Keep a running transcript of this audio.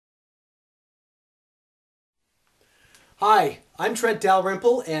Hi, I'm Trent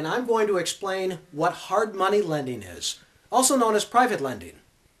Dalrymple, and I'm going to explain what hard money lending is, also known as private lending.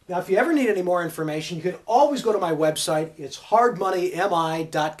 Now, if you ever need any more information, you can always go to my website. It's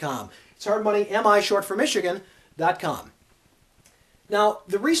hardmoneymi.com. It's hardmoneymi, short for Michigan.com. Now,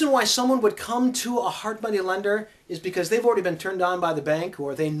 the reason why someone would come to a hard money lender is because they've already been turned down by the bank,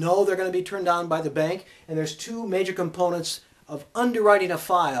 or they know they're going to be turned down by the bank, and there's two major components of underwriting a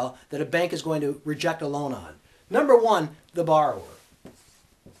file that a bank is going to reject a loan on. Number one, the borrower.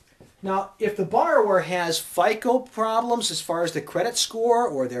 Now, if the borrower has FICO problems as far as the credit score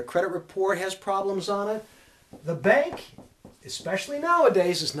or their credit report has problems on it, the bank, especially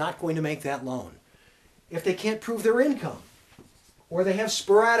nowadays, is not going to make that loan. If they can't prove their income, or they have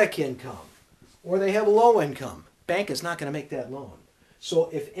sporadic income, or they have low income, bank is not going to make that loan. So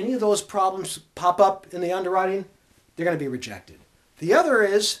if any of those problems pop up in the underwriting, they're going to be rejected. The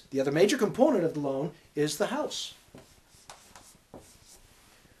other major component of the loan is the house.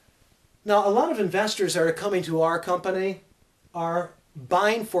 Now, a lot of investors that are coming to our company are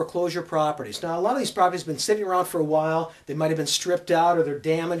buying foreclosure properties. Now, a lot of these properties have been sitting around for a while. They might have been stripped out, or they're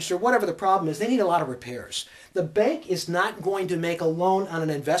damaged, or whatever the problem is. They need a lot of repairs. The bank is not going to make a loan on an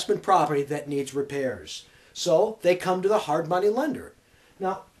investment property that needs repairs. So they come to the hard money lender.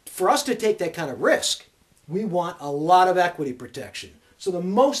 Now, for us to take that kind of risk, we want a lot of equity protection. So the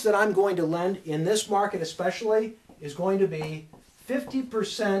most that I'm going to lend in this market especially is going to be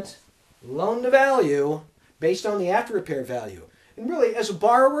 50% loan to value based on the after repair value. And really, as a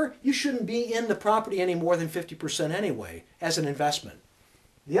borrower, you shouldn't be in the property any more than 50% anyway as an investment.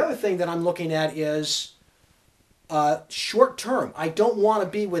 The other thing that I'm looking at is short term. I don't want to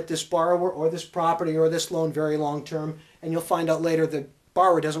be with this borrower or this property or this loan very long term, and you'll find out later the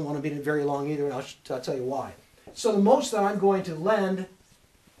borrower doesn't want to be in it very long either, and I'll tell you why. So the most that I'm going to lend,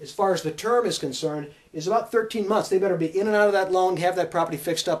 as far as the term is concerned, is about 13 months. They better be in and out of that loan, have that property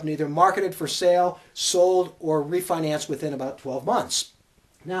fixed up, and either marketed for sale, sold, or refinanced within about 12 months.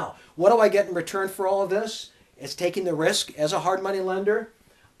 Now, what do I get in return for all of this? It's taking the risk as a hard money lender.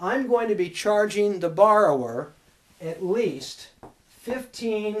 I'm going to be charging the borrower at least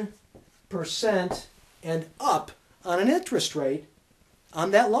 15% and up on an interest rate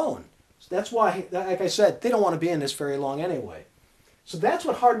on that loan. So that's why, like I said, they don't want to be in this very long anyway. So that's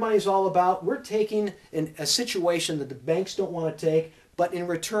what hard money is all about. We're taking a situation that the banks don't want to take, but in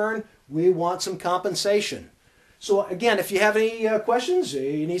return, we want some compensation. So again, if you have any questions,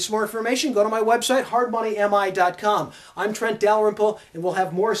 you need some more information, go to my website, hardmoneymi.com. I'm Trent Dalrymple, and we'll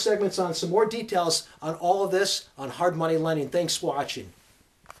have more segments on some more details on all of this on hard money lending. Thanks for watching.